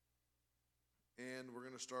and we're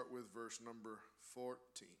going to start with verse number 14.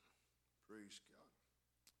 Praise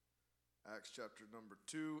God. Acts chapter number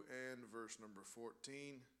 2 and verse number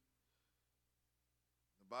 14.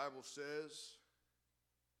 The Bible says,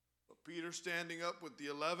 "But Peter, standing up with the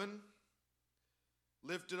 11,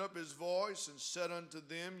 lifted up his voice and said unto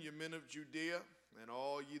them, Ye men of Judea, and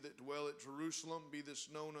all ye that dwell at Jerusalem, be this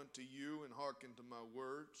known unto you, and hearken to my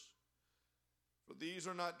words. For these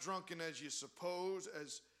are not drunken as ye suppose,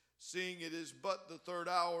 as seeing it is but the third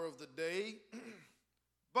hour of the day.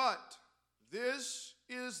 But this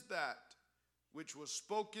is that which was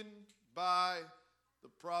spoken by the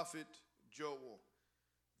prophet Joel."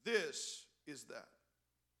 This is that.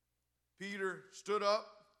 Peter stood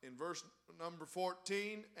up in verse number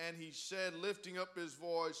 14, and he said, lifting up his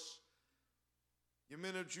voice, "Ye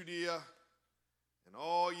men of Judea, and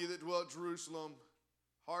all ye that dwell at Jerusalem,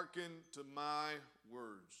 hearken to my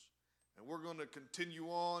words." And we're going to continue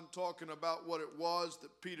on talking about what it was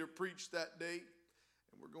that Peter preached that day.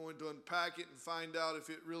 And we're going to unpack it and find out if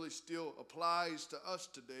it really still applies to us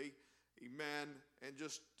today. Amen. And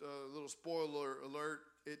just a little spoiler alert,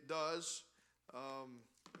 it does.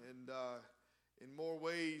 And in more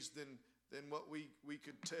ways than what we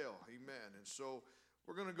could tell. Amen. And so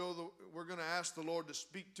we're going to ask the Lord to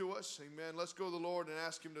speak to us. Amen. Let's go to the Lord and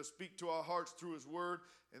ask him to speak to our hearts through his word,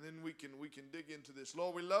 and then we can dig into this.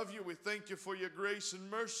 Lord, we love you. We thank you for your grace and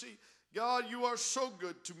mercy. God, you are so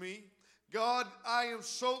good to me. God, I am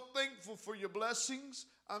so thankful for your blessings.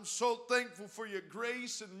 I'm so thankful for your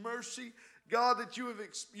grace and mercy. God, that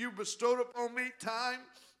you bestowed upon me time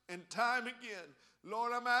and time again.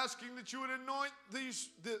 Lord, I'm asking that you would anoint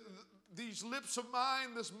these lips of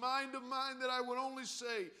mine, this mind of mine, that I would only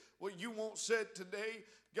say what you want said today.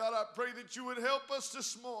 God, I pray that you would help us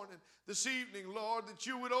this morning, this evening, Lord, that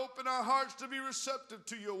you would open our hearts to be receptive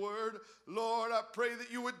to your word. Lord, I pray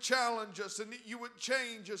that you would challenge us and that you would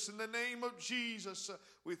change us in the name of Jesus.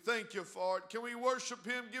 We thank you for it. Can we worship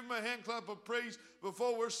him? Give him a hand clap of praise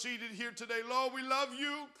before we're seated here today. Lord, we love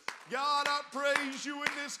you. God, I praise you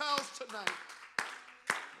in this house tonight.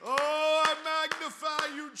 Oh, I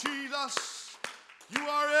magnify you, Jesus. You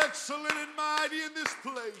are excellent and mighty in this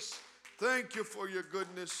place. Thank you for your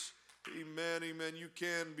goodness. Amen, amen. You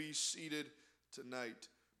can be seated tonight.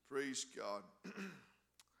 Praise God.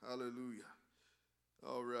 Hallelujah.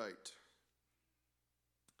 All right.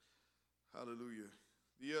 Hallelujah.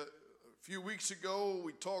 A few weeks ago,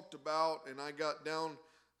 we talked about, and I got down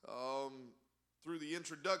through the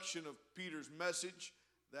introduction of Peter's message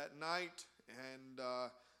that night, and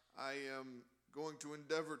I am going to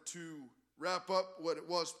endeavor to wrap up what it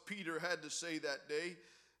was Peter had to say that day.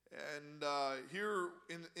 And here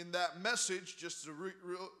in that message, just to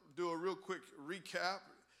do a real quick recap,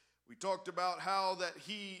 we talked about how that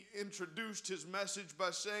he introduced his message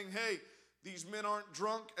by saying, hey, these men aren't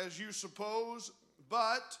drunk as you suppose,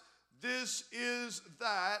 but this is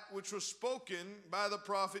that which was spoken by the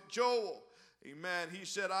prophet Joel. Amen. He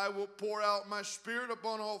said, I will pour out my spirit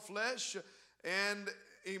upon all flesh, and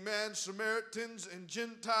amen, Samaritans and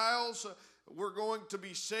Gentiles, we're going to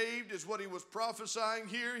be saved, is what he was prophesying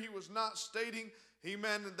here. He was not stating,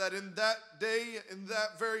 amen, that in that day, in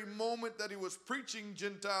that very moment that he was preaching,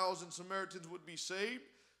 Gentiles and Samaritans would be saved.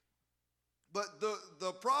 But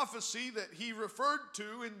the prophecy that he referred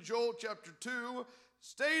to in Joel chapter 2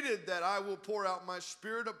 stated that I will pour out my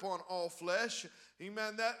spirit upon all flesh.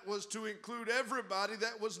 Amen. That was to include everybody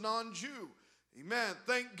that was non-Jew. Amen.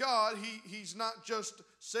 Thank God he's not just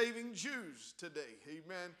saving Jews today.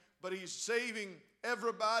 Amen. But he's saving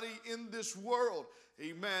everybody in this world.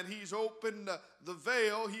 Amen. He's opened the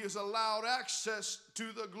veil. He has allowed access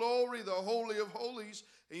to the glory, the Holy of Holies.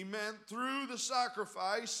 Amen. Through the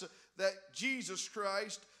sacrifice that Jesus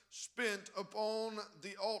Christ spent upon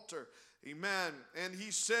the altar. Amen. And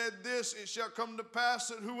he said this, it shall come to pass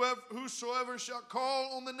that whosoever shall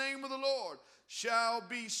call on the name of the Lord shall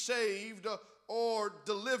be saved or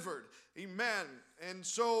delivered. Amen. And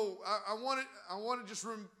so I want to just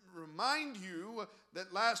remind you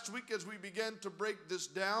that last week as we began to break this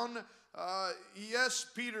down, yes,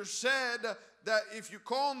 Peter said that if you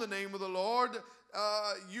call on the name of the Lord,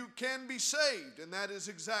 you can be saved. And that is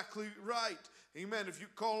exactly right. Amen. If you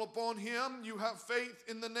call upon him, you have faith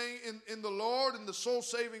in the name in the Lord and the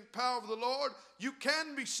soul-saving power of the Lord, you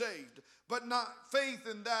can be saved. But not faith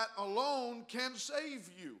in that alone can save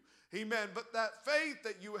you. Amen. But that faith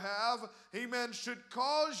that you have, amen, should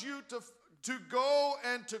cause you to go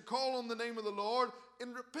and to call on the name of the Lord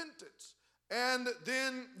in repentance. And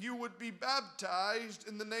then you would be baptized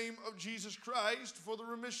in the name of Jesus Christ for the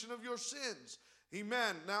remission of your sins.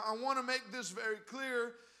 Amen. Now, I want to make this very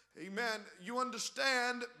clear. amen, you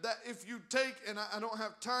understand that if you take, and I don't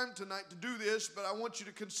have time tonight to do this, but I want you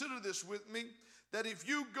to consider this with me, that if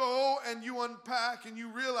you go and you unpack and you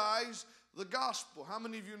realize the gospel, how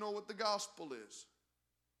many of you know what the gospel is?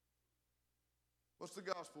 What's the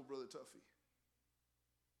gospel, Brother Tuffy?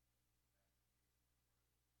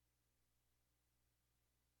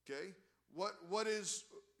 Okay, what is,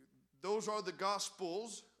 those are the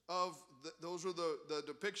gospels of, those are the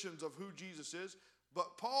depictions of who Jesus is.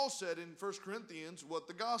 But Paul said in 1 Corinthians what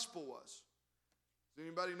the gospel was. Does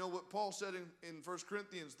anybody know what Paul said in 1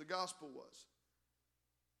 Corinthians the gospel was?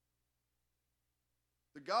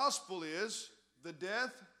 The gospel is the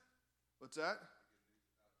death, what's that?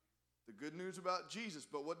 The good news about Jesus.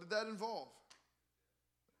 But what did that involve?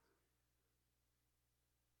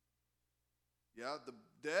 Yeah, the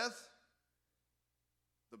death,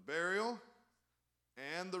 the burial,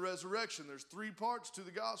 and the resurrection. There's three parts to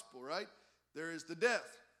the gospel, right? There is the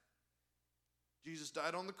death. Jesus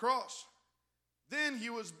died on the cross. Then he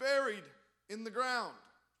was buried in the ground.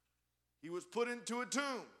 He was put into a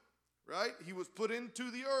tomb, right? He was put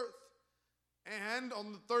into the earth. And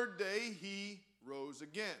on the third day, he rose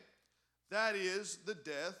again. That is the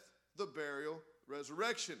death, the burial,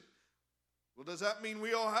 resurrection. Well, does that mean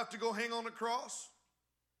we all have to go hang on a cross?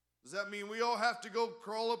 Does that mean we all have to go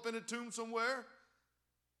crawl up in a tomb somewhere?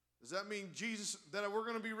 Does that mean Jesus, that we're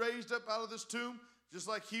going to be raised up out of this tomb just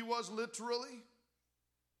like he was literally?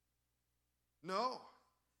 No.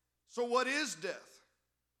 So what is death?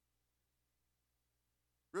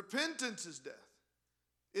 Repentance is death.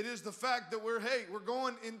 It is the fact that we're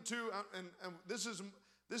going into, and this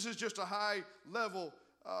is just a high level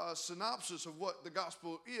synopsis of what the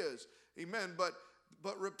gospel is. Amen. But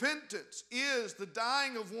repentance is the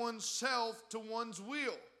dying of oneself to one's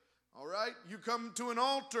will. All right? You come to an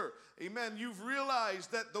altar. Amen. You've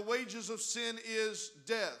realized that the wages of sin is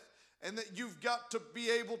death, and that you've got to be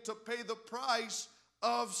able to pay the price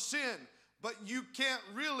of sin. But you can't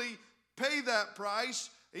really pay that price,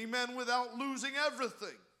 amen, without losing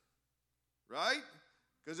everything. Right?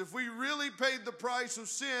 Because if we really paid the price of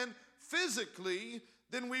sin physically,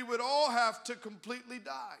 then we would all have to completely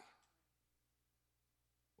die.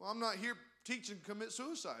 Well, I'm not here teaching commit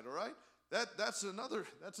suicide, all right? That's another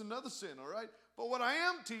sin, all right? But what I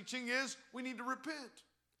am teaching is we need to repent.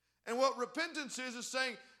 And what repentance is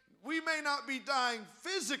saying we may not be dying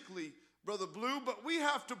physically, Brother Blue, but we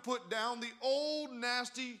have to put down the old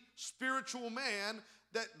nasty spiritual man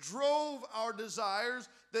that drove our desires,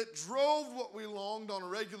 that drove what we longed on a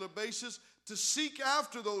regular basis to seek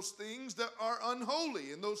after those things that are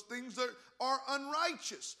unholy and those things that are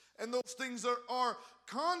unrighteous and those things that are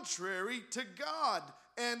contrary to God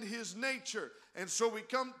and his nature. And so we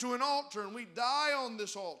come to an altar and we die on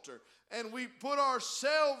this altar and we put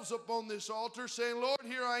ourselves upon this altar saying, Lord,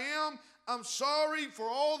 here I am. I'm sorry for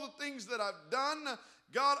all the things that I've done.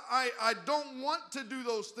 God, I don't want to do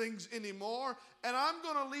those things anymore, and I'm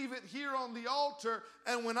going to leave it here on the altar,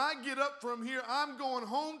 and when I get up from here, I'm going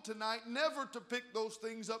home tonight never to pick those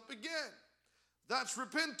things up again. That's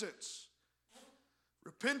repentance.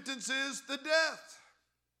 Repentance is the death.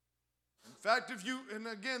 In fact, and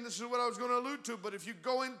again, this is what I was going to allude to, but if you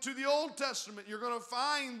go into the Old Testament, you're going to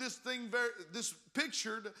find this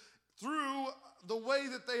pictured through the way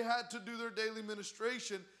that they had to do their daily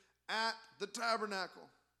ministration at the tabernacle.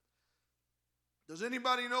 Does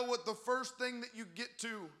anybody know what the first thing that you get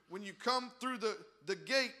to when you come through the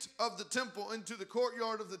gate of the temple into the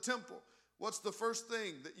courtyard of the temple? What's the first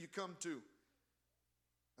thing that you come to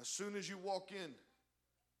as soon as you walk in?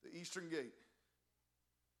 The eastern gate.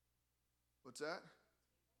 What's that?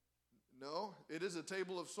 No, it is a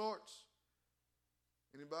table of sorts.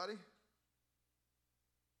 Anybody?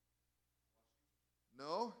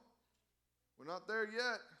 No, we're not there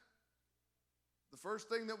yet. The first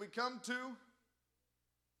thing that we come to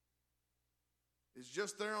is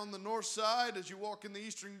just there on the north side as you walk in the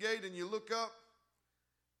eastern gate and you look up,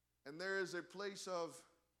 and there is a place of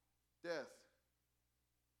death.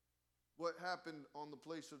 What happened on the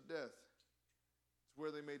place of death? It's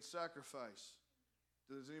where they made sacrifice.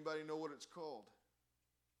 Does anybody know what it's called?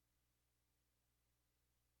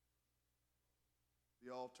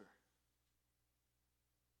 The altar.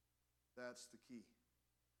 That's the key.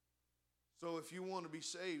 So if you want to be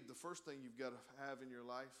saved, the first thing you've got to have in your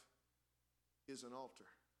life is an altar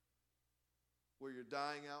where you're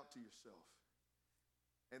dying out to yourself.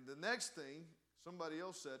 And the next thing, somebody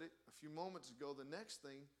else said it a few moments ago, the next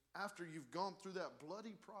thing, after you've gone through that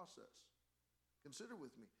bloody process, consider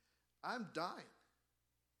with me, I'm dying.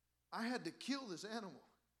 I had to kill this animal.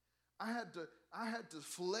 I had to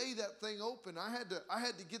fillet that thing open. I had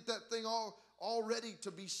to get that thing all all ready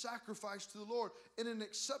to be sacrificed to the Lord in an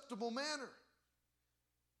acceptable manner.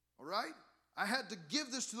 All right? I had to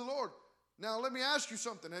give this to the Lord. Now, let me ask you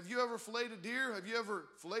something. Have you ever filleted a deer? Have you ever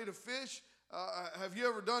filleted a fish? Have you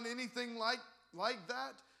ever done anything like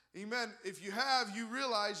that? Amen. If you have, you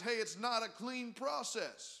realize, hey, it's not a clean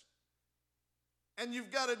process. And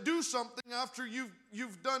you've got to do something after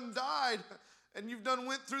you've done died and you've done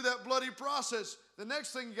went through that bloody process. The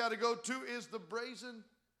next thing you got to go to is the brazen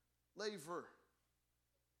laver.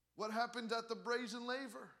 What happened at the brazen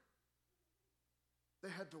laver? They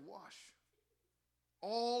had to wash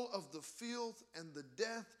all of the filth and the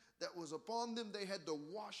death that was upon them. They had to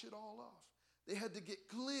wash it all off. They had to get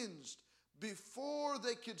cleansed before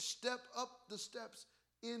they could step up the steps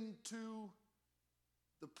into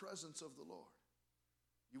the presence of the Lord.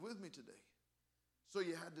 You with me today? So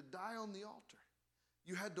you had to die on the altar.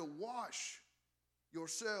 You had to wash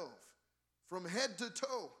yourself from head to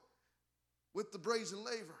toe with the brazen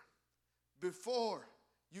laver before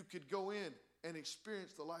you could go in and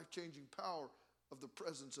experience the life-changing power of the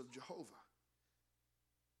presence of Jehovah.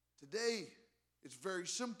 Today, it's very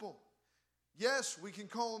simple. Yes, we can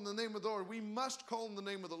call on the name of the Lord. We must call on the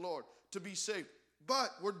name of the Lord to be saved.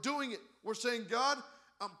 But we're doing it. We're saying, God,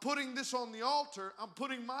 I'm putting this on the altar. I'm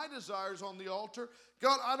putting my desires on the altar.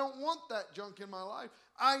 God, I don't want that junk in my life.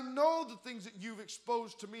 I know the things that you've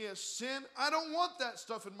exposed to me as sin. I don't want that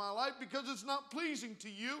stuff in my life because it's not pleasing to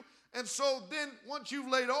you. And so then once you've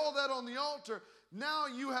laid all that on the altar, now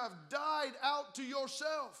you have died out to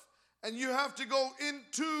yourself. And you have to go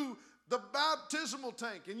into the baptismal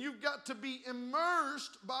tank. And you've got to be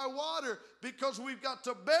immersed by water because we've got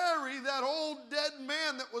to bury that old dead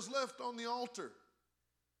man that was left on the altar.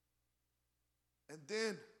 And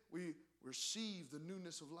then we receive the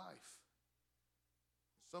newness of life.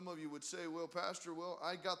 Some of you would say, well, Pastor,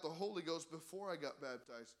 I got the Holy Ghost before I got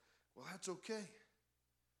baptized. Well, that's okay.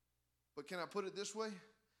 But can I put it this way?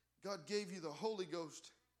 God gave you the Holy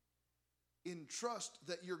Ghost in trust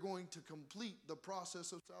that you're going to complete the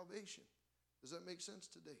process of salvation. Does that make sense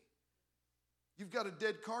today? You've got a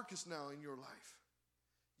dead carcass now in your life.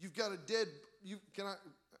 You've got a dead,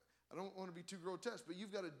 I don't want to be too grotesque, but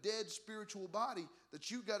you've got a dead spiritual body that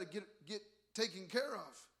you've got to get taken care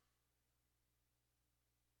of.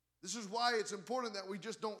 This is why it's important that we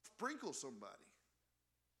just don't sprinkle somebody.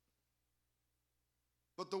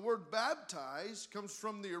 But the word baptize comes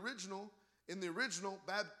from the original, in the original,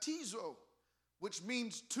 baptizo, which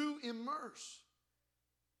means to immerse.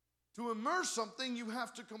 To immerse something, you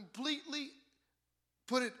have to completely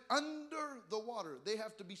put it under the water. They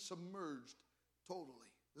have to be submerged totally.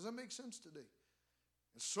 Does that make sense today?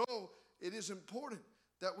 And so it is important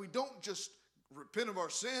that we don't just repent of our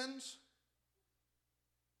sins.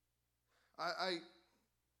 I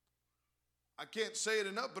can't say it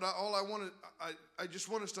enough, but I just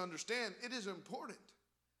want us to understand it is important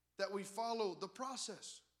that we follow the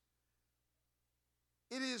process.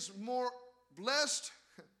 It is more blessed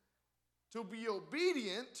to be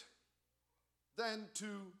obedient than to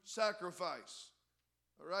sacrifice.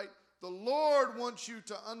 All right? The Lord wants you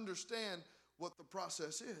to understand what the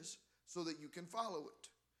process is so that you can follow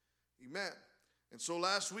it. Amen. And so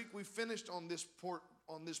last week we finished on this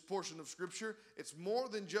portion of Scripture. It's more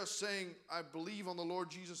than just saying, I believe on the Lord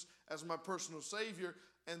Jesus as my personal Savior,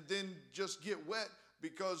 and then just get wet,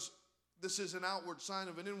 because this is an outward sign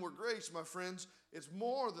of an inward grace, my friends. It's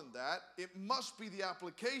more than that. It must be the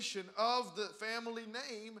application of the family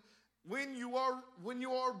name when you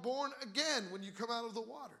are born again, when you come out of the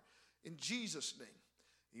water. In Jesus'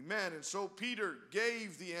 name. Amen. And so Peter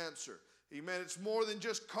gave the answer. Amen. It's more than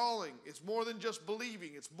just calling. It's more than just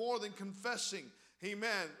believing. It's more than confessing.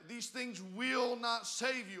 Amen. These things will not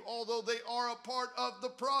save you, although they are a part of the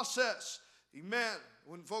process. Amen.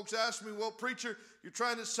 When folks ask me, well, preacher, you're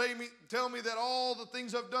trying to tell me that all the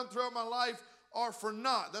things I've done throughout my life are for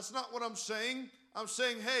naught. That's not what I'm saying. I'm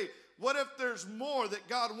saying, hey, what if there's more that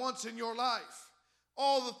God wants in your life?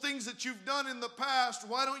 All the things that you've done in the past,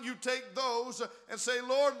 why don't you take those and say,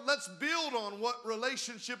 Lord, let's build on what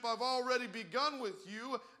relationship I've already begun with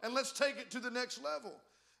you, and let's take it to the next level.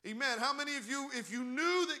 Amen. How many of you, if you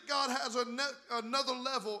knew that God has another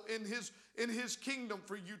level in his kingdom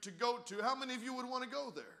for you to go to, how many of you would want to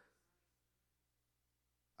go there?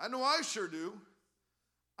 I know I sure do.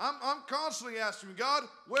 I'm constantly asking God,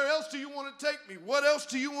 where else do you want to take me? What else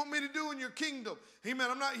do you want me to do in your kingdom? Amen.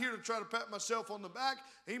 I'm not here to try to pat myself on the back.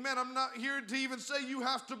 Amen. I'm not here to even say you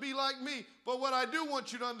have to be like me. But what I do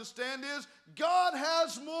want you to understand is God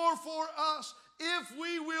has more for us if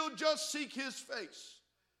we will just seek his face.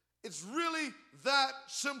 It's really that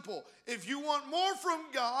simple. If you want more from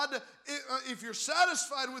God, if you're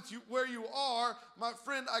satisfied with where you are, my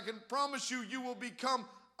friend, I can promise you, you will become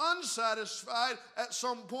unsatisfied at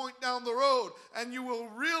some point down the road. And you will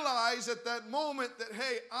realize at that moment that,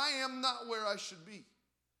 hey, I am not where I should be.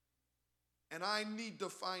 And I need to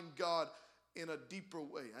find God in a deeper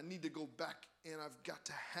way. I need to go back, and I've got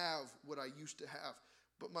to have what I used to have.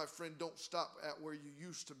 But my friend, don't stop at where you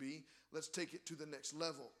used to be. Let's take it to the next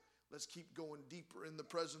level. Let's keep going deeper in the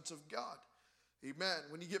presence of God. Amen.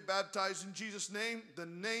 When you get baptized in Jesus' name, the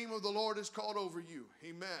name of the Lord is called over you.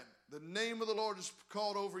 Amen. The name of the Lord is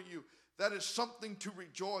called over you. That is something to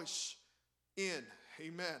rejoice in.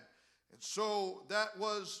 Amen. And so that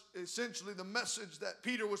was essentially the message that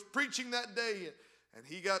Peter was preaching that day. And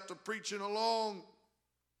he got to preaching along.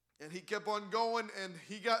 And he kept on going, and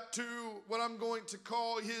he got to what I'm going to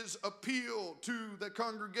call his appeal to the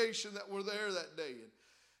congregation that were there that day.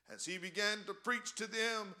 And as he began to preach to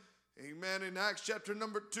them, amen, in Acts chapter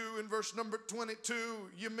number 2 and verse number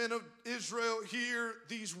 22, "You men of Israel, hear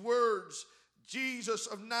these words. Jesus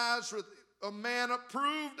of Nazareth, a man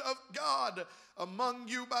approved of God among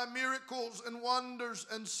you by miracles and wonders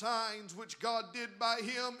and signs, which God did by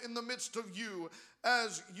him in the midst of you,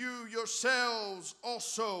 as you yourselves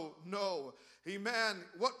also know." Amen.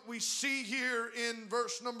 What we see here in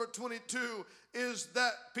verse number 22 is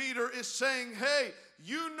that Peter is saying, hey,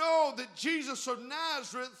 you know that Jesus of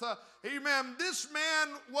Nazareth, amen, this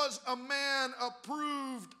man was a man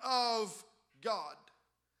approved of God.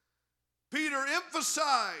 Peter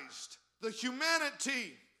emphasized the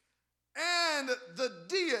humanity and the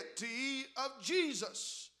deity of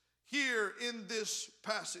Jesus here in this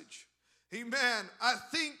passage. Amen. I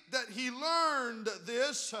think that he learned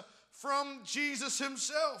this from Jesus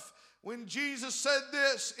himself. When Jesus said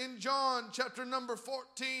this in John chapter number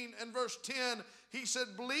 14 and verse 10, he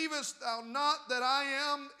said, "Believest thou not that I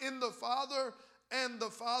am in the Father and the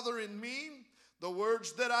Father in me? The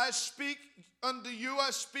words that I speak unto you, I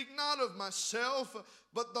speak not of myself,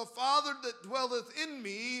 but the Father that dwelleth in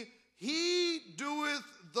me, he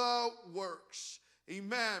doeth the works."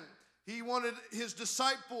 Amen. He wanted his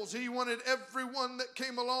disciples, he wanted everyone that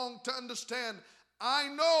came along to understand, I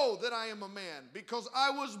know that I am a man because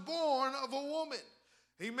I was born of a woman.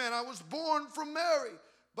 Amen. I was born from Mary.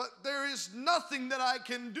 But there is nothing that I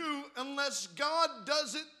can do unless God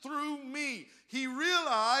does it through me. He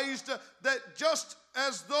realized that just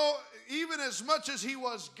as though, even as much as he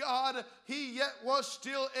was God, he yet was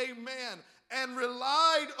still a man, and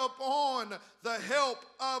relied upon the help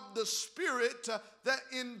of the Spirit that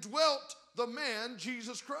indwelt the man,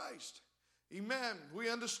 Jesus Christ. Amen. We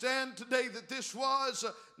understand today that this was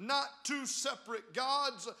not two separate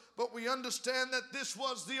gods, but we understand that this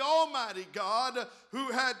was the Almighty God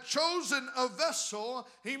who had chosen a vessel.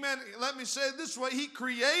 Amen. Let me say it this way. He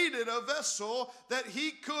created a vessel that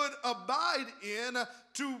he could abide in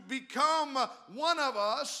to become one of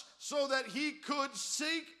us so that he could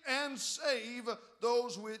seek and save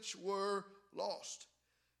those which were lost.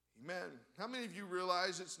 Amen. How many of you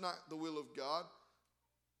realize it's not the will of God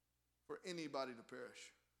for anybody to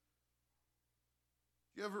perish?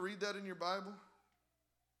 You ever read that in your Bible?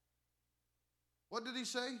 What did he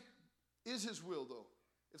say? Is his will, though.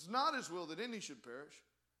 It's not his will that any should perish,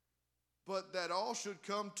 but that all should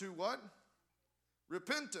come to what?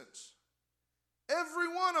 Repentance.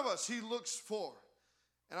 Every one of us he looks for.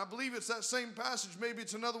 And I believe it's that same passage. Maybe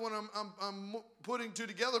it's another one I'm putting two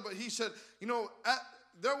together. But he said,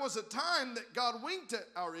 there was a time that God winked at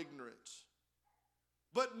our ignorance,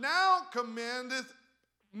 but now commandeth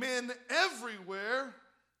men everywhere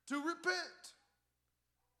to repent.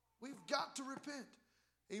 We've got to repent.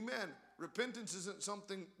 Amen. Repentance isn't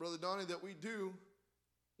something, Brother Donnie, that we do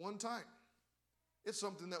one time. It's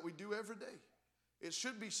something that we do every day. It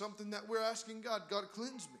should be something that we're asking God, God,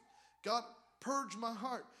 cleanse me. God, purge my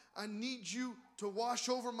heart. I need you to wash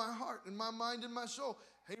over my heart and my mind and my soul.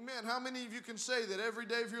 Amen. How many of you can say that every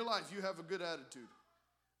day of your life you have a good attitude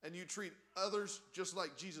and you treat others just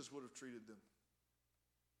like Jesus would have treated them?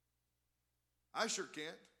 I sure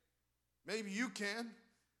can't. Maybe you can.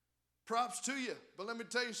 Props to you. But let me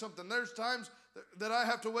tell you something. There's times that I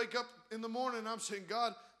have to wake up in the morning and I'm saying,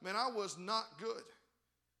 God, man, I was not good.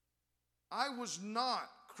 I was not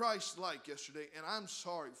Christ-like yesterday, and I'm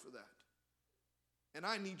sorry for that. And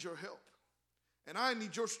I need your help. And I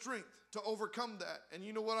need your strength to overcome that. And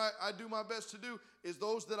you know what I do my best to do is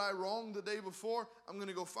those that I wronged the day before, I'm going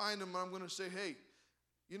to go find them and I'm going to say, hey,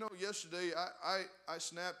 yesterday I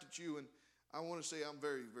snapped at you, and I want to say I'm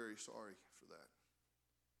very, very sorry for that.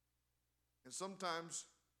 And sometimes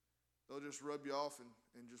they'll just rub you off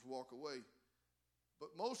and just walk away.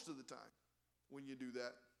 But most of the time, when you do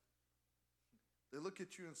that, they look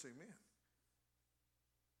at you and say, man,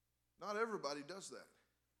 not everybody does that.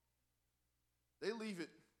 They leave it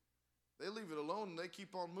alone and they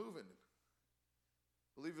keep on moving.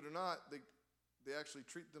 Believe it or not, they actually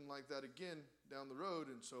treat them like that again down the road,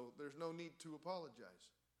 and so there's no need to apologize.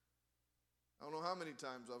 I don't know how many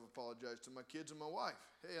times I've apologized to my kids and my wife.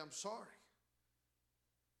 Hey, I'm sorry.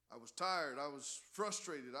 I was tired. I was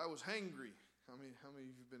frustrated. I was hangry. How many of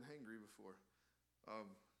you have been hangry before?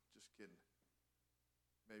 Just kidding.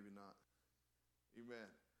 Maybe not. Amen.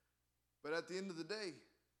 But at the end of the day,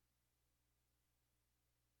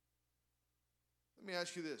 let me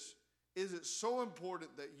ask you this. Is it so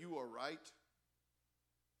important that you are right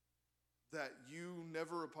that you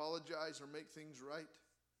never apologize or make things right?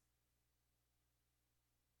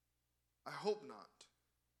 I hope not.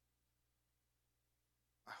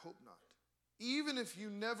 I hope not. Even if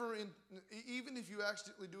you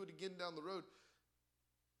accidentally do it again down the road,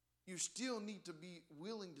 you still need to be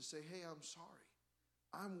willing to say, hey, I'm sorry.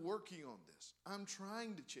 I'm working on this. I'm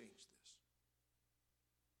trying to change this.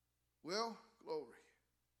 Well, glory.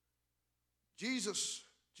 Jesus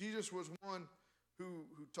was one who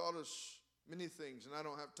taught us many things, and I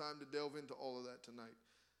don't have time to delve into all of that tonight.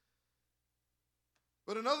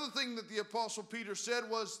 But another thing that the Apostle Peter said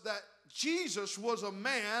was that Jesus was a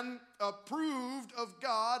man approved of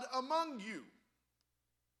God among you.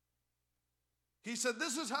 He said,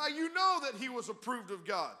 this is how you know that he was approved of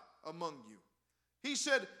God among you. He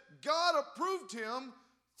said, God approved him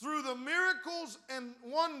through the miracles and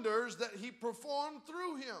wonders that he performed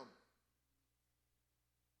through him.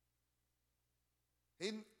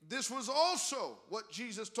 This was also what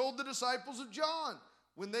Jesus told the disciples of John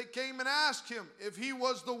when they came and asked him if he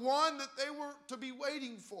was the one that they were to be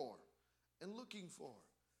waiting for and looking for.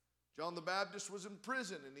 John the Baptist was in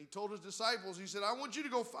prison, and he told his disciples, he said, I want you to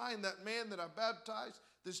go find that man that I baptized,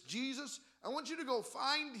 this Jesus. I want you to go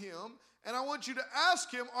find him, and I want you to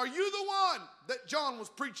ask him, are you the one that John was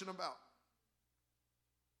preaching about?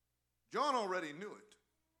 John already knew it.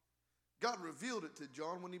 God revealed it to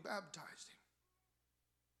John when he baptized him.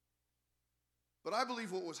 But I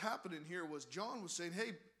believe what was happening here was John was saying,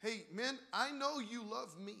 hey, men, I know you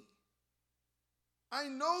love me. I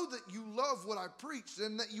know that you love what I preach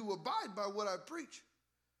and that you abide by what I preach.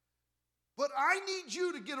 But I need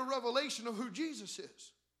you to get a revelation of who Jesus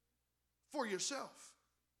is for yourself.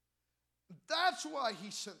 That's why he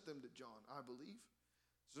sent them to John, I believe.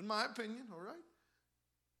 This is my opinion, all right?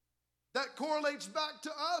 That correlates back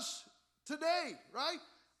to us today, right?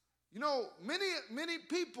 You know, many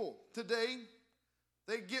people today,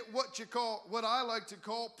 they get what I like to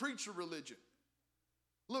call preacher religion.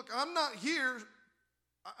 Look, I'm not here.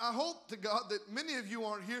 I hope to God that many of you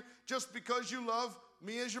aren't here just because you love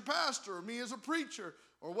me as your pastor or me as a preacher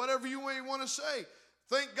or whatever you may want to say.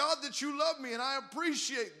 Thank God that you love me, and I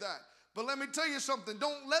appreciate that. But let me tell you something.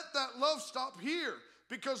 Don't let that love stop here,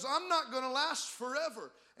 because I'm not going to last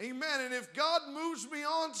forever. Amen. And if God moves me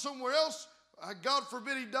on somewhere else, God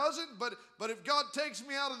forbid he doesn't, but if God takes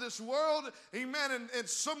me out of this world, amen, and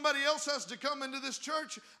somebody else has to come into this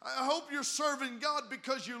church, I hope you're serving God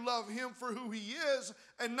because you love him for who he is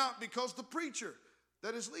and not because the preacher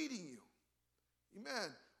that is leading you. Amen.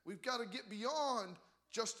 We've got to get beyond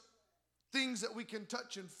just things that we can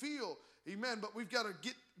touch and feel. Amen. But we've got to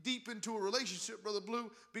get deep into a relationship, Brother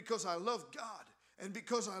Blue, because I love God. And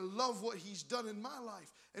because I love what he's done in my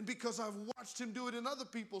life. And because I've watched him do it in other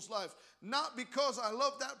people's lives. Not because I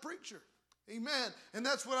love that preacher. Amen. And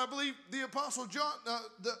that's what I believe the Apostle John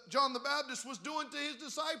the Baptist was doing to his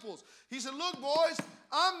disciples. He said, look, boys,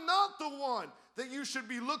 I'm not the one that you should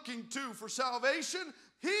be looking to for salvation.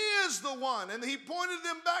 He is the one. And he pointed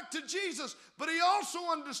them back to Jesus. But he also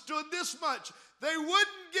understood this much. They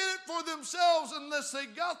wouldn't get it for themselves unless they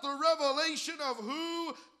got the revelation of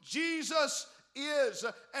who Jesus is.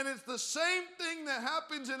 And it's the same thing that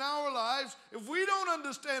happens in our lives. If we don't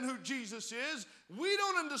understand who Jesus is, we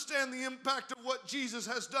don't understand the impact of what Jesus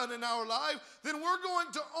has done in our life, then we're going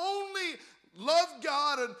to only love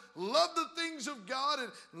God and love the things of God and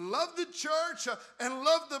love the church and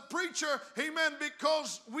love the preacher, amen,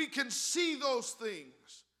 because we can see those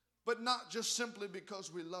things, but not just simply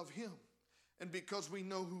because we love him and because we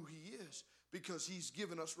know who he is, because he's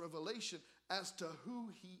given us revelation as to who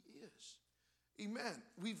he is. Amen.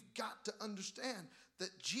 We've got to understand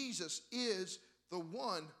that Jesus is the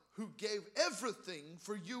one who gave everything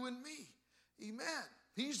for you and me. Amen.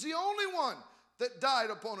 He's the only one that died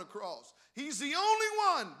upon a cross. He's the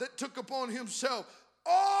only one that took upon himself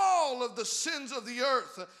all of the sins of the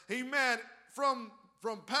earth. Amen. From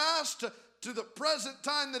past to the present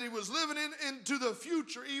time that he was living in, into the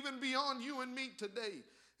future, even beyond you and me today.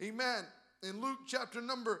 Amen. In Luke chapter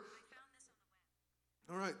number,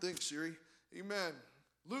 all right, thanks, Siri. Amen.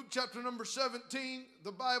 Luke chapter number 17,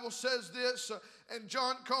 the Bible says this, and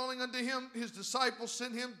John calling unto him, his disciples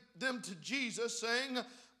sent them to Jesus, saying,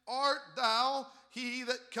 Art thou he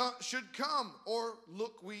that should come, or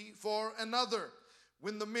look we for another?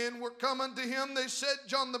 When the men were come unto him, they said,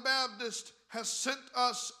 John the Baptist has sent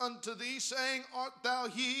us unto thee, saying, Art thou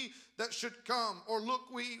he that should come, or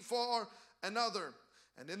look we for another?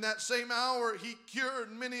 And in that same hour he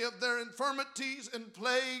cured many of their infirmities and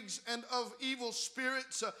plagues and of evil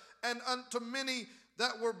spirits, and unto many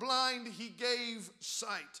that were blind he gave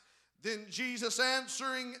sight. Then Jesus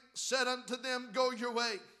answering said unto them, Go your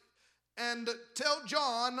way, and tell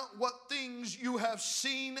John what things you have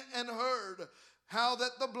seen and heard, how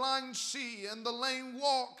that the blind see, and the lame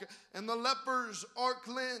walk, and the lepers are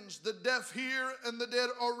cleansed, the deaf hear, and the dead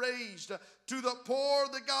are raised. To the poor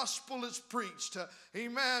the gospel is preached.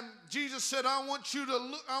 Amen. Jesus said, I want you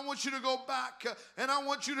to go back, and I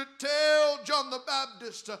want you to tell John the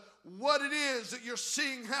Baptist what it is that you're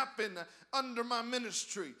seeing happen under my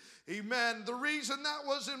ministry. Amen. The reason that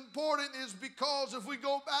was important is because if we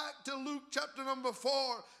go back to Luke chapter number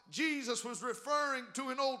 4, Jesus was referring to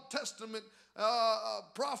an Old Testament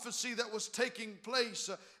prophecy that was taking place.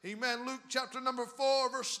 Amen. Luke chapter number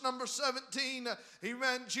 4, verse number 17.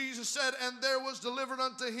 Amen. Jesus said, and there was delivered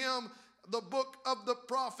unto him the book of the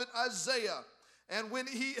prophet Isaiah. And when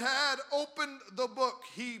he had opened the book,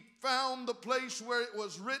 he found the place where it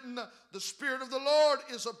was written, The Spirit of the Lord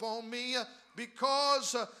is upon me,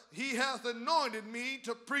 because he hath anointed me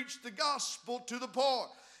to preach the gospel to the poor.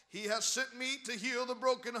 He has sent me to heal the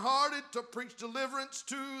brokenhearted, to preach deliverance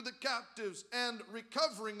to the captives, and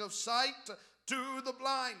recovering of sight to the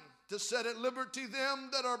blind, to set at liberty them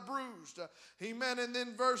that are bruised. Amen. And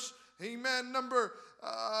then verse, amen, number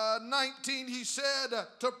 19, he said,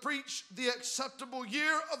 to preach the acceptable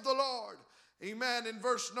year of the Lord. Amen. In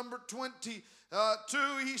verse number 22,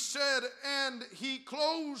 he said, and he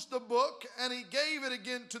closed the book, and he gave it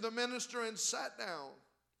again to the minister, and sat down.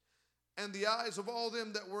 And the eyes of all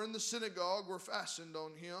them that were in the synagogue were fastened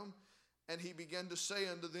on him. And he began to say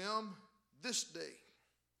unto them, This day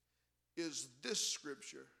is this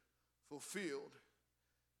scripture fulfilled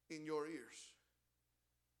in your ears.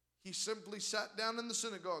 He simply sat down in the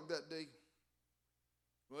synagogue that day.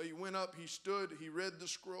 Well, he went up, he stood, he read the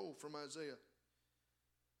scroll from Isaiah.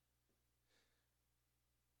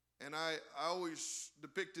 And I always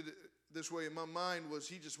depicted it this way in my mind, was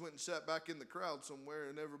he just went and sat back in the crowd somewhere,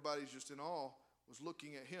 and everybody's just in awe, was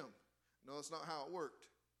looking at him. No, that's not how it worked.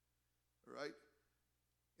 All right?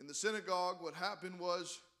 In the synagogue, what happened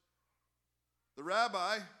was the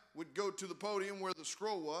rabbi would go to the podium where the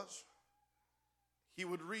scroll was. He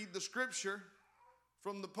would read the scripture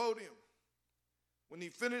from the podium. When he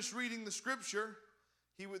finished reading the scripture,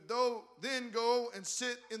 he would then go and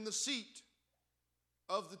sit in the seat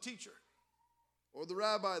of the teacher or the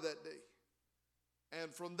rabbi that day.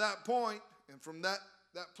 And from that point, and from that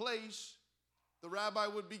place, the rabbi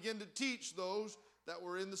would begin to teach those that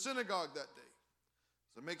were in the synagogue that day.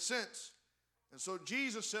 Does that make sense? And so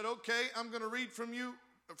Jesus said, okay, I'm going to read from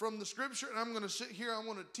the scripture, and I'm going to sit here. I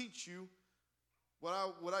want to teach you what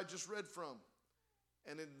I just read from.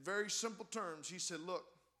 And in very simple terms, he said, look,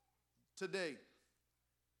 today,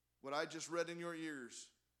 what I just read in your ears,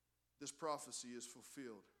 this prophecy is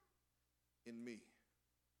fulfilled in me.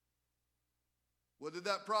 What did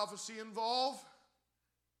that prophecy involve?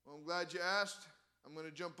 Well, I'm glad you asked. I'm going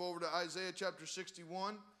to jump over to Isaiah chapter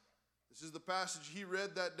 61. This is the passage he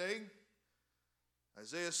read that day.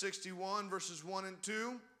 Isaiah 61 verses 1 and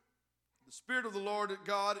 2. The Spirit of the Lord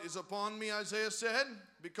God is upon me, Isaiah said,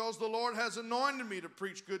 because the Lord has anointed me to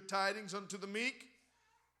preach good tidings unto the meek.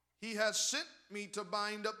 He has sent me to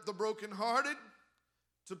bind up the brokenhearted,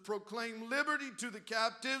 to proclaim liberty to the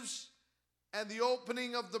captives, and the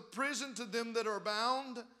opening of the prison to them that are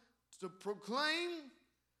bound, to proclaim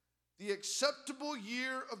the acceptable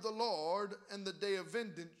year of the Lord and the day of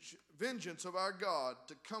vengeance of our God,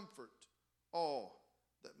 to comfort all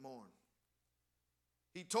that mourn.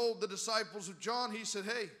 He told the disciples of John, he said,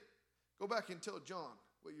 hey, go back and tell John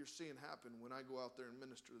what you're seeing happen when I go out there and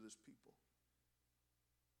minister to this people.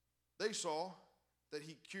 They saw that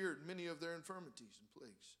he cured many of their infirmities and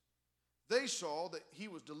plagues. They saw that he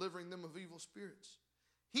was delivering them of evil spirits.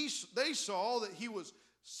 They saw that he was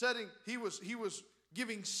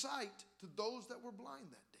giving sight to those that were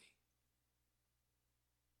blind that day.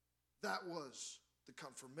 That was the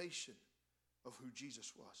confirmation of who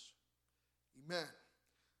Jesus was. Amen.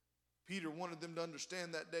 Peter wanted them to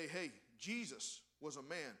understand that day, hey, Jesus was a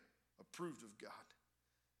man approved of God,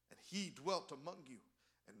 and he dwelt among you.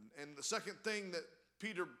 And the second thing that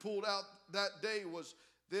Peter pulled out that day was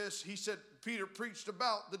this. He said, Peter preached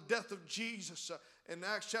about the death of Jesus. In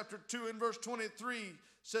Acts chapter 2 and verse 23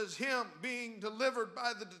 says, him being delivered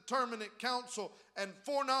by the determinate counsel and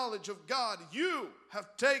foreknowledge of God, you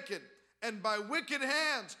have taken and by wicked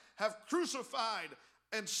hands have crucified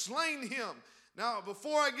and slain him. Now,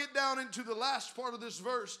 before I get down into the last part of this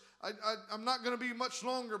verse, I'm not going to be much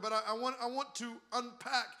longer, but I want to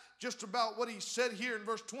unpack just about what he said here in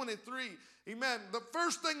verse 23. Amen. The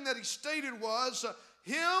first thing that he stated was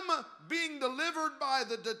him being delivered by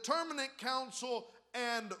the determinate counsel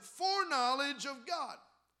and foreknowledge of God.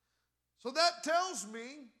 So that tells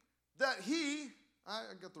me that I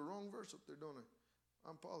got the wrong verse up there, don't I?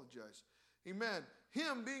 I apologize. Amen.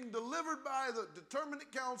 Him being delivered by the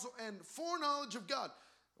determinate counsel and foreknowledge of God.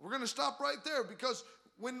 We're going to stop right there, because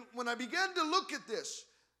when I began to look at this,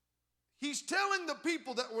 he's telling the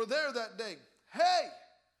people that were there that day, hey,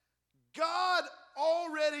 God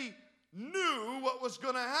already knew what was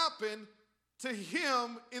going to happen to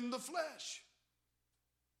him in the flesh.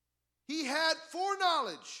 He had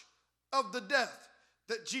foreknowledge of the death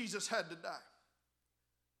that Jesus had to die.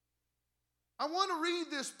 I want to read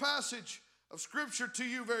this passage of Scripture to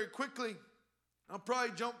you very quickly. I'll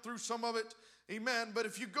probably jump through some of it. Amen. But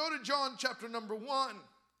if you go to John chapter number 1,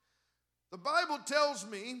 the Bible tells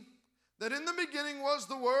me that in the beginning was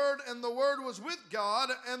the Word, and the Word was with God,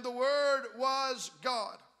 and the Word was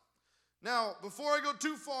God. Now, before I go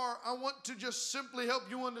too far, I want to just simply help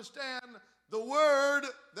you understand the word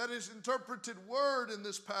that is interpreted word in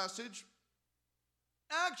this passage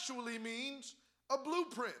actually means a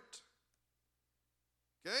blueprint.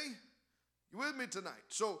 Okay? You with me tonight?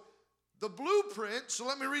 So, the blueprint, so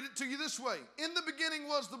let me read it to you this way. In the beginning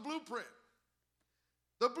was the blueprint.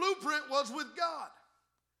 The blueprint was with God.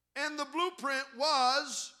 And the blueprint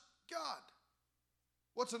was God.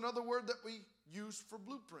 What's another word that we use for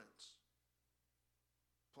blueprints?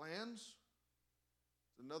 Plans.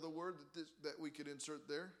 Another word that we could insert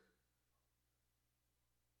there.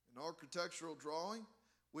 An architectural drawing,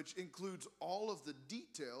 which includes all of the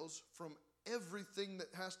details from everything that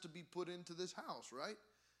has to be put into this house, right?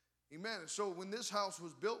 Amen. And so when this house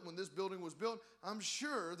was built, when this building was built, I'm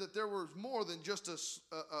sure that there was more than just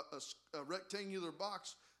a rectangular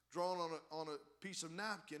box drawn on a piece of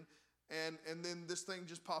napkin, and then this thing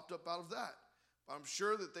just popped up out of that. I'm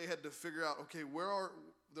sure that they had to figure out, okay,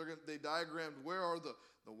 they diagrammed where are the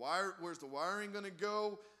wire, where's the wiring going to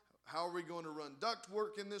go? How are we going to run duct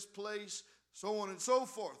work in this place? So on and so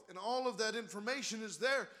forth. And all of that information is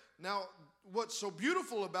there. Now, what's so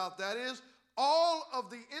beautiful about that is all of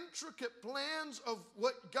the intricate plans of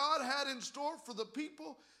what God had in store for the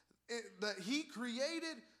people that he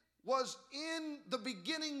created was in the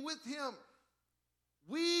beginning with him.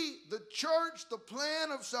 We, the church, the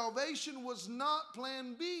plan of salvation was not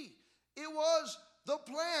plan B. It was the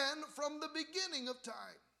plan from the beginning of time.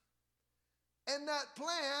 And that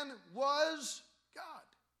plan was God.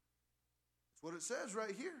 That's what it says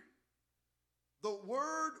right here. The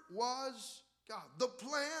Word was God. The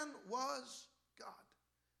plan was God.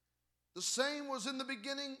 The same was in the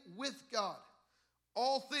beginning with God.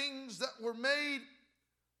 All things that were made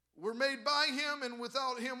by him, and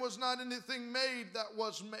without him was not anything made that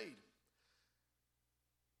was made.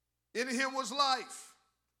 In him was life,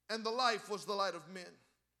 and the life was the light of men.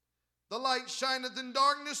 The light shineth in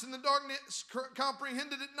darkness, and the darkness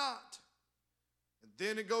comprehended it not. And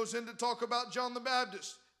then it goes in to talk about John the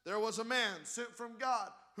Baptist. There was a man sent from God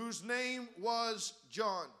whose name was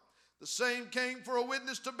John. The same came for a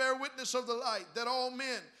witness to bear witness of the light, that all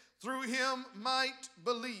men through him might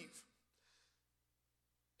believe.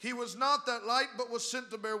 He was not that light, but was sent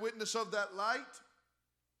to bear witness of that light.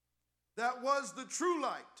 That was the true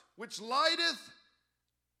light, which lighteth.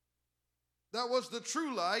 That was the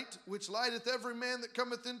true light, which lighteth every man that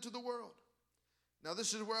cometh into the world. Now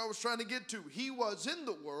this is where I was trying to get to. He was in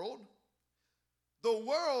the world. The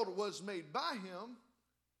world was made by him.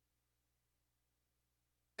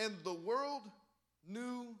 And the world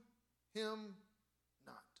knew him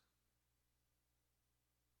not.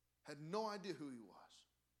 Had no idea who he was.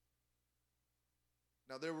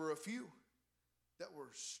 Now there were a few that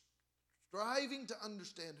were striving to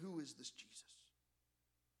understand, who is this Jesus?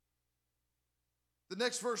 The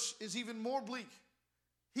next verse is even more bleak.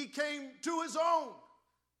 He came to his own,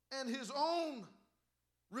 and his own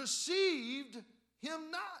received him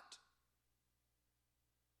not.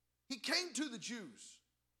 He came to the Jews.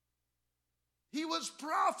 He was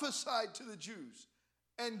prophesied to the Jews,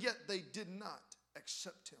 and yet they did not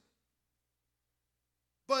accept him.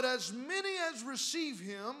 But as many as receive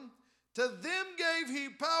him, to them gave he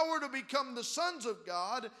power to become the sons of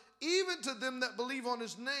God, even to them that believe on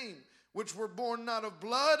his name, which were born not of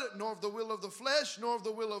blood, nor of the will of the flesh, nor of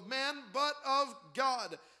the will of man, but of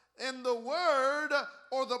God. And the word,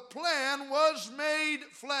 or the plan, was made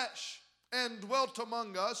flesh, and dwelt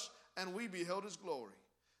among us, and we beheld his glory.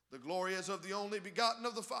 The glory as of the only begotten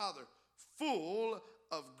of the Father, full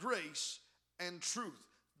of grace and truth.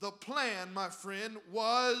 The plan, my friend,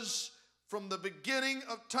 was from the beginning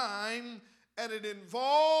of time, and it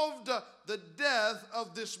involved the death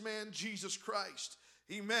of this man, Jesus Christ.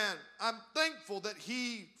 Amen. I'm thankful that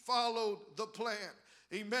he followed the plan.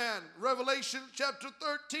 Amen. Revelation chapter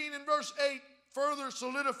 13 and verse 8 further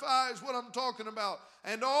solidifies what I'm talking about.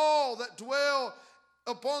 And all that dwell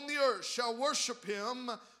upon the earth shall worship him,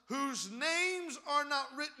 whose names are not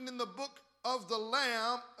written in the book of the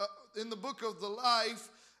Lamb, in the book of the life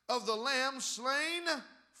of the Lamb, slain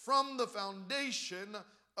from the foundation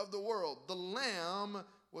of the world. The Lamb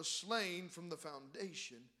was slain from the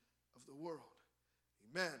foundation of the world.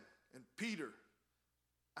 Amen. And Peter,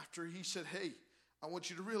 after he said, hey, I want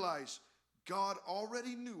you to realize God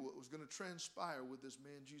already knew what was going to transpire with this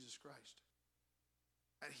man, Jesus Christ.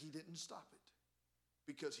 And he didn't stop it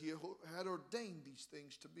because he had ordained these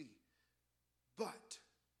things to be. But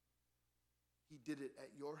he did it at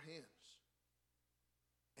your hands.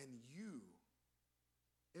 And you,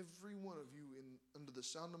 every one of you under the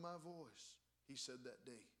sound of my voice, he said that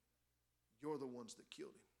day, you're the ones that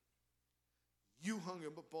killed him. You hung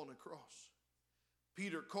him up on a cross.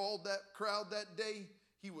 Peter called that crowd that day.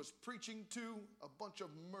 He was preaching to a bunch of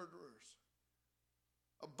murderers,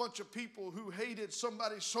 a bunch of people who hated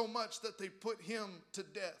somebody so much that they put him to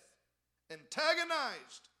death,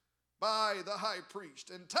 antagonized by the high priest,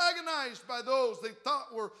 antagonized by those they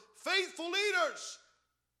thought were faithful leaders.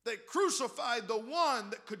 They crucified the one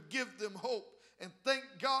that could give them hope. And thank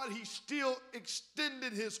God he still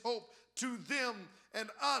extended his hope to them and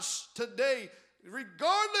us today.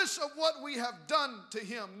 Regardless of what we have done to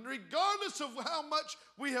him, regardless of how much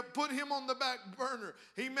we have put him on the back burner,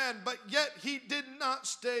 amen, but yet he did not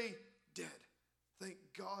stay dead. Thank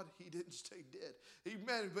God he didn't stay dead,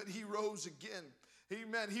 amen, but he rose again.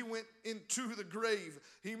 Amen. He went into the grave.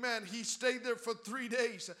 Amen. He stayed there for 3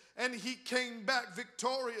 days and he came back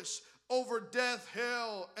victorious over death,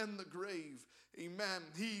 hell, and the grave. Amen.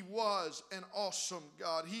 He was an awesome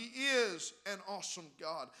God. He is an awesome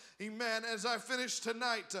God. Amen. As I finish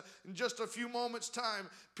tonight, in just a few moments' time,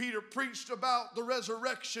 Peter preached about the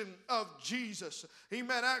resurrection of Jesus.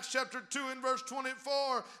 Amen. Acts chapter 2 and verse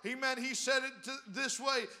 24. Amen. He said it this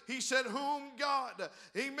way. He said, whom God,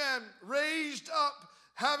 amen, raised up,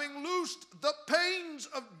 having loosed the pains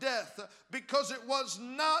of death, because it was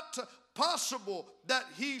not possible that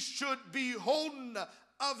he should be holden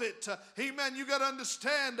of it. Amen. You got to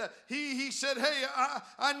understand, he said, hey,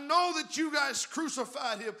 I know that you guys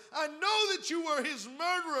crucified him. I know that you were his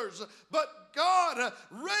murderers, but God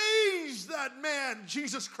raised that man,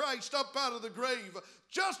 Jesus Christ, up out of the grave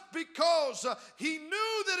just because he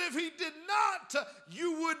knew that if he did not,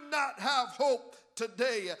 you would not have hope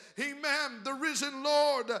today. Amen. The risen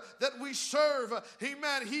Lord that we serve,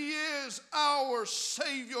 amen, he is our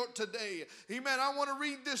Savior today. Amen. I want to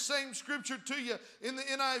read this same scripture to you in the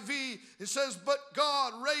NIV. It says, but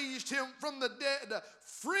God raised him from the dead,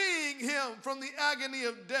 freeing him from the agony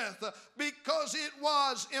of death, because it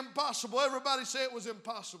was impossible. Everybody say it was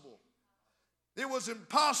impossible. It was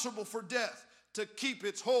impossible for death to keep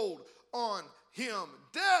its hold on him.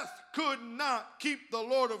 Death could not keep the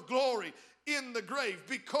Lord of glory in the grave,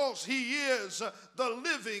 because he is the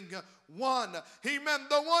living one. Amen.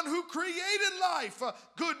 The one who created life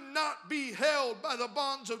could not be held by the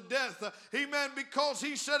bonds of death. Amen. Because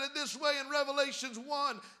he said it this way in Revelations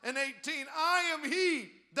 1 and 18, I am he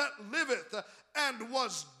that liveth and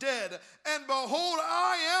was dead, and behold,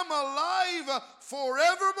 I am alive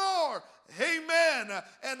forevermore. Amen.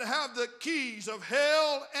 And have the keys of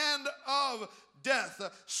hell and of death.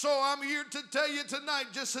 So I'm here to tell you tonight,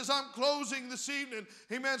 just as I'm closing this evening,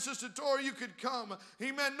 amen, Sister Tori, you could come.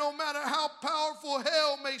 Amen. No matter how powerful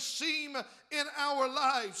hell may seem in our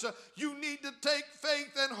lives, you need to take faith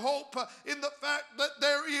and hope in the fact that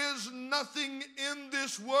there is nothing in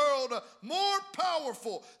this world more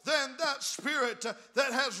powerful than that spirit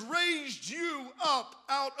that has raised you up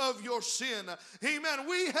out of your sin. Amen.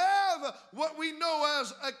 We have what we know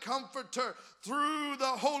as a comforter through the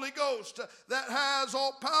Holy Ghost that has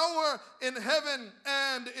all power in heaven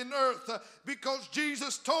and in earth, because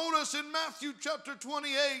Jesus told us in Matthew chapter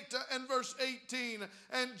 28 and verse 18,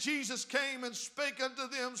 and Jesus came and spake unto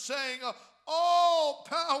them, saying, all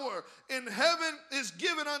power in heaven is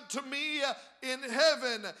given unto me in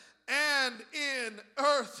heaven and in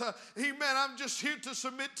earth. Amen. I'm just here to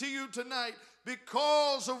submit to you tonight.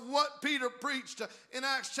 Because of what Peter preached in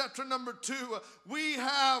Acts chapter number 2, we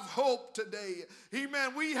have hope today.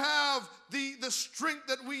 Amen. We have the strength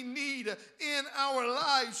that we need in our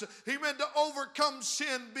lives. Amen. To overcome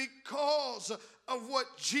sin because of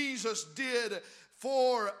what Jesus did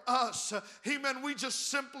for us. Amen. We just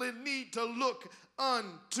simply need to look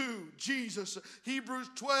unto Jesus. Hebrews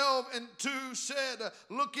 12:2 said,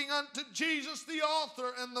 looking unto Jesus, the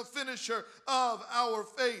author and the finisher of our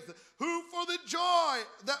faith, who for the joy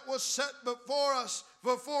that was set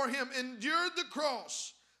before him endured the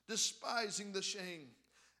cross, despising the shame,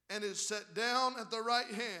 and is set down at the right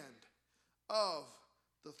hand of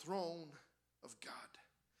the throne of God.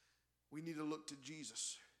 We need to look to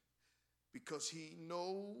Jesus, because he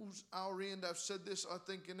knows our end. I've said this, I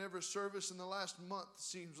think, in every service in the last month,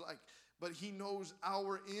 seems like. But he knows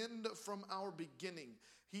our end from our beginning.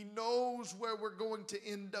 He knows where we're going to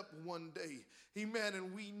end up one day. Amen.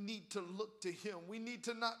 And we need to look to him. We need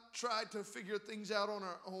to not try to figure things out on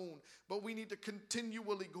our own, but we need to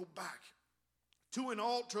continually go back to an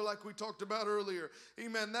altar like we talked about earlier.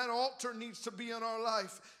 Amen. That altar needs to be in our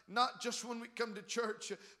life, not just when we come to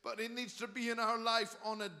church, but it needs to be in our life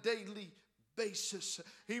on a daily basis.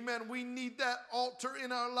 Amen. We need that altar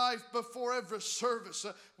in our life before every service.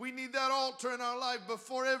 We need that altar in our life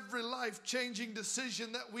before every life-changing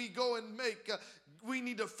decision that we go and make. We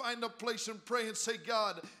need to find a place and pray and say,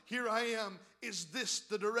 God, here I am. Is this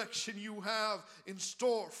the direction you have in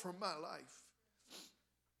store for my life?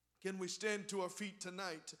 Can we stand to our feet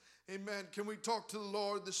tonight? Amen. Can we talk to the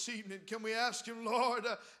Lord this evening? Can we ask him, Lord,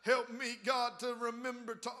 help me, God, to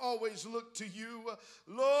remember to always look to you.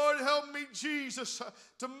 Lord, help me, Jesus,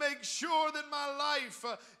 to make sure that my life,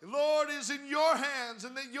 Lord, is in your hands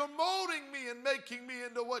and that you're molding me and making me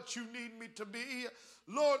into what you need me to be.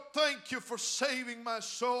 Lord, thank you for saving my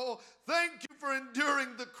soul. Thank you for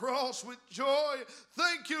enduring the cross with joy.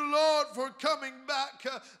 Thank you, Lord, for coming back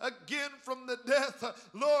again from the death.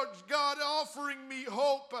 Lord God, offering me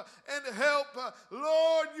hope and help.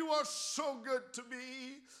 Lord, you are so good to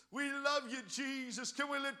me. We love you, Jesus. Can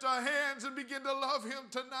we lift our hands and begin to love him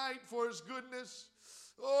tonight for his goodness?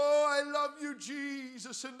 Oh, I love you,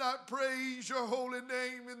 Jesus, and I praise your holy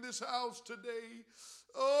name in this house today.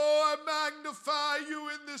 Oh, I magnify you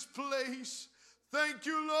in this place. Thank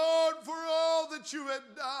you, Lord, for all that you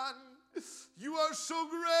have done. You are so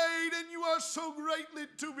great and you are so greatly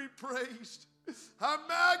to be praised. I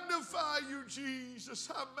magnify you, Jesus.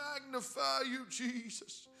 I magnify you,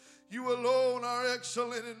 Jesus. You alone are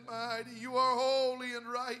excellent and mighty. You are holy and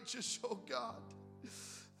righteous, oh God.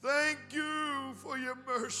 Thank you for your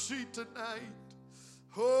mercy tonight.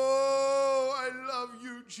 Oh, I love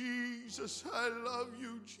you, Jesus. I love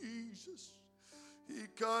you, Jesus.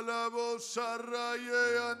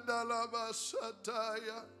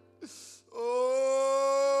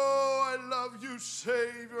 Oh, I love you,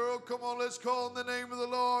 Savior. Oh, come on, let's call on the name of the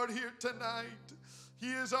Lord here tonight.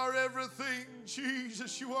 He is our everything.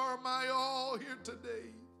 Jesus, you are my all here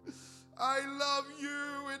today. I love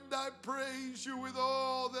you and I praise you with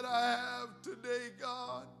all that I have today,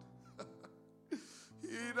 God.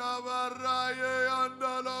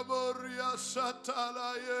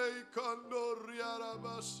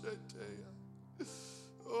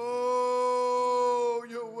 Oh,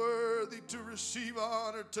 you're worthy to receive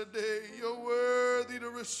honor today. You're worthy to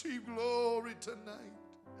receive glory tonight.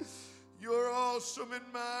 You're awesome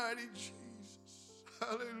and mighty, Jesus.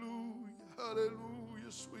 Hallelujah, hallelujah,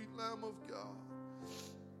 sweet Lamb of God.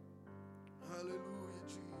 Hallelujah,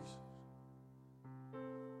 Jesus.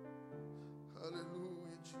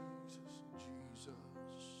 Hallelujah, Jesus, Jesus.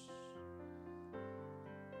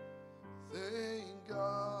 Thank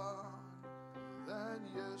God that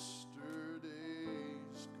yesterday's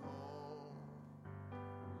gone.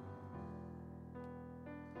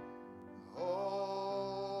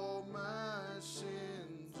 All my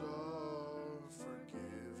sins are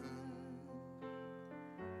forgiven.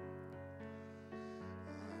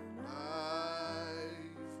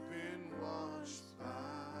 I've been washed by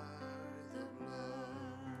the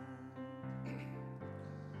blood.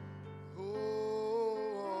 Oh,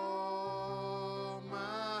 all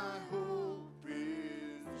my hope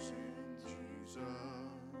is in Jesus.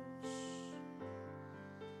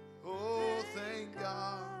 Oh, thank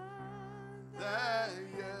God that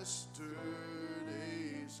yesterday's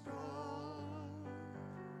gone.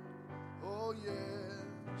 Oh,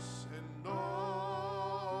 yes, and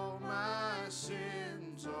all my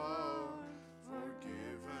sins are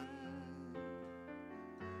forgiven.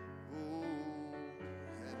 Oh,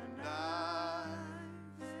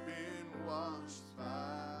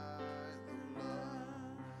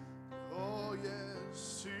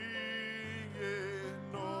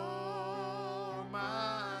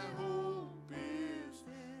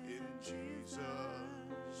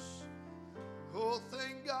 Oh,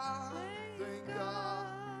 thank God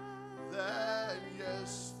that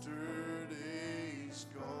yesterday's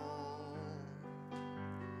gone.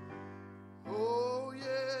 Oh,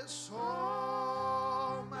 yes,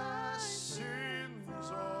 all my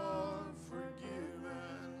sins are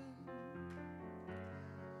forgiven.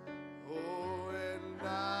 Oh, and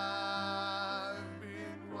I've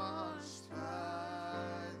been washed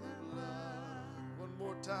by the blood. One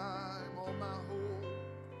more time, all my hope.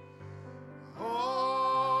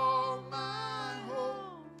 All my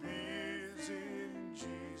hope is in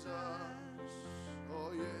Jesus.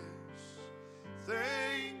 Oh, yes.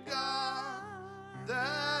 Thank God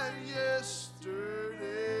that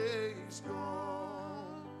yesterday's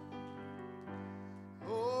gone.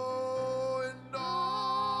 Oh, and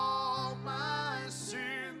all my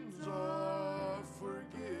sins are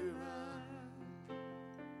forgiven.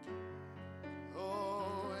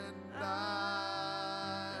 Oh, and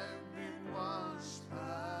I've been washed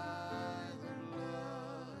by the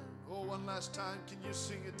blood. Oh, one last time, can you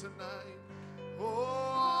sing it tonight?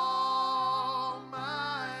 Oh,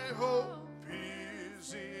 my hope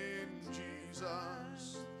is in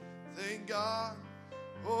Jesus. Thank God.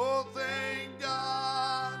 Oh, thank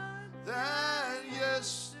God that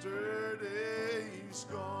yesterday's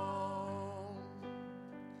gone.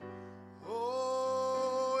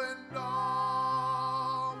 Oh, and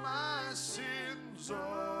all my sins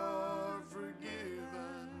are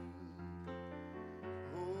forgiven.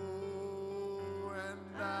 Oh,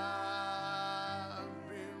 and I've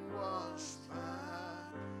been washed by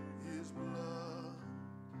His blood.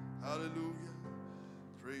 Hallelujah.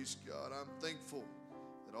 Praise God. I'm thankful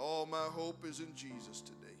that all my hope is in Jesus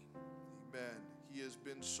today. Amen. He has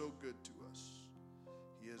been so good to us.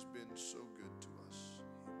 He has been so good to us.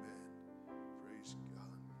 Amen. Praise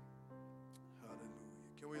God.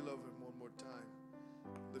 Hallelujah. Can we love Him one more time?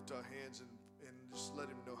 Lift our hands and just let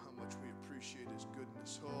Him know how much we appreciate His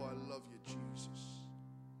goodness. Oh, I love you, Jesus.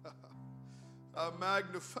 I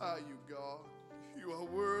magnify you, God. You are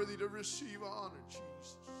worthy to receive honor,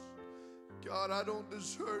 Jesus. God, I don't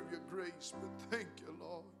deserve your grace, but thank you,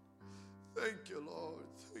 Lord. Thank you, Lord.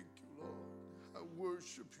 Thank you, Lord. I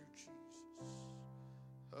worship you, Jesus.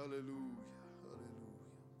 Hallelujah. Hallelujah.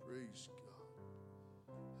 Praise God.